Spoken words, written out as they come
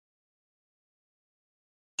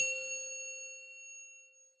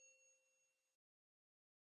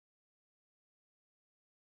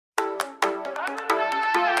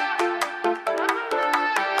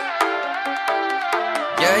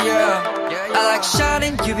I like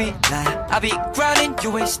shining, you be lying. I be grinding,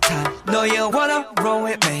 you waste time. No, you wanna roll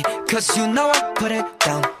with me, cause you know I put it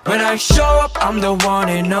down. When I show up, I'm the one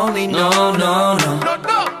and only. No, no, no, no,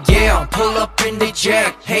 no. Yeah, I'll pull up in the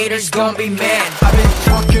jack. Haters gon' be mad. I've been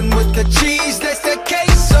fucking with the cheese, that's the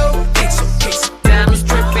queso. Queso. Diamonds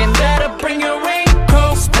dripping, that'll bring your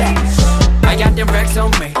raincoat splash. I got them racks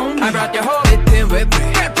on me. I brought the whole thing with me.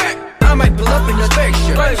 I might pull up in the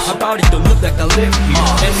spaceship. My body don't look like I live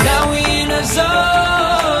here. And now we in a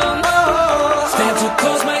zone. Stand too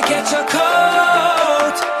close, might catch a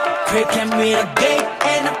cold. Crib can meet a gate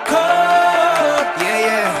and a code.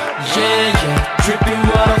 Yeah. Dripping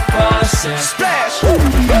water faucet. Splash.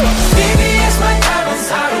 Baby, it's my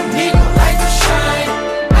diamonds. I don't need no light to shine.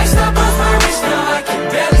 I stop on my wrist now. I can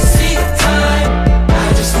barely see the time. I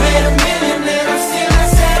just made $1 million and I'm still not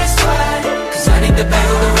satisfied. Cause I need the bag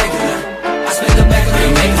of the regular. I spend the bag of the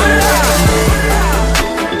regular.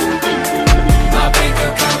 My bank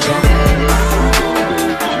account gone.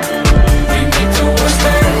 We make the worst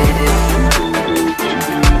better.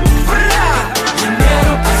 You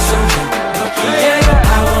never put so low.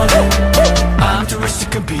 Yeah, I want it. I'm too rich to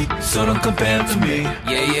compete, so don't compare to me.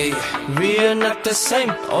 Yeah. We are not the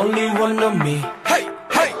same, only one of me. Hey,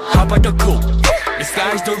 how about the cool? The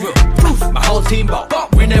sky's the roof. My whole team ball,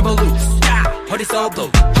 we never lose. Heart is all blue.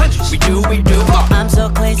 We do. I'm so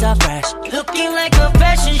clean, so fresh. Looking like a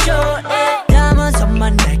fashion show. Diamonds on my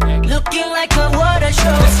neck. Looking like a water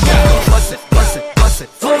show. Let's go. Bust it.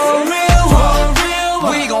 For real.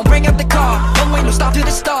 We gon' bring up the car. One way, no stop to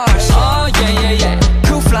the stars. Oh, yeah.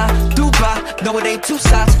 Cool fly, Dubai. No, it ain't two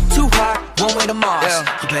sides, too high. One way to Mars.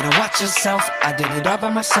 You better watch yourself. I did it all by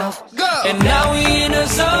myself. Go. And now we in a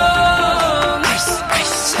zone. Ice.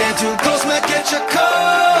 Stand too close, might catch a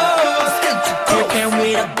cold. You can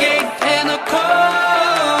read a gate and a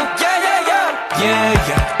code. Yeah.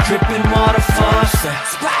 Dripping water faucet.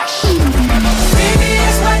 Splash. Baby,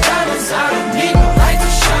 it's my diamonds. I don't need no light to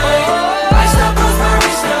shine. I stop on my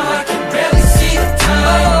wrist now. I can barely see the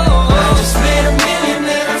time. I just made $1 million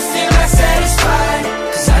and I'm still not satisfied.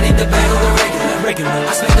 Cause I need the bag of the regular.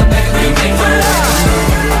 I spend the bag of the regular.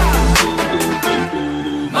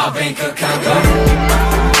 My bank account gone.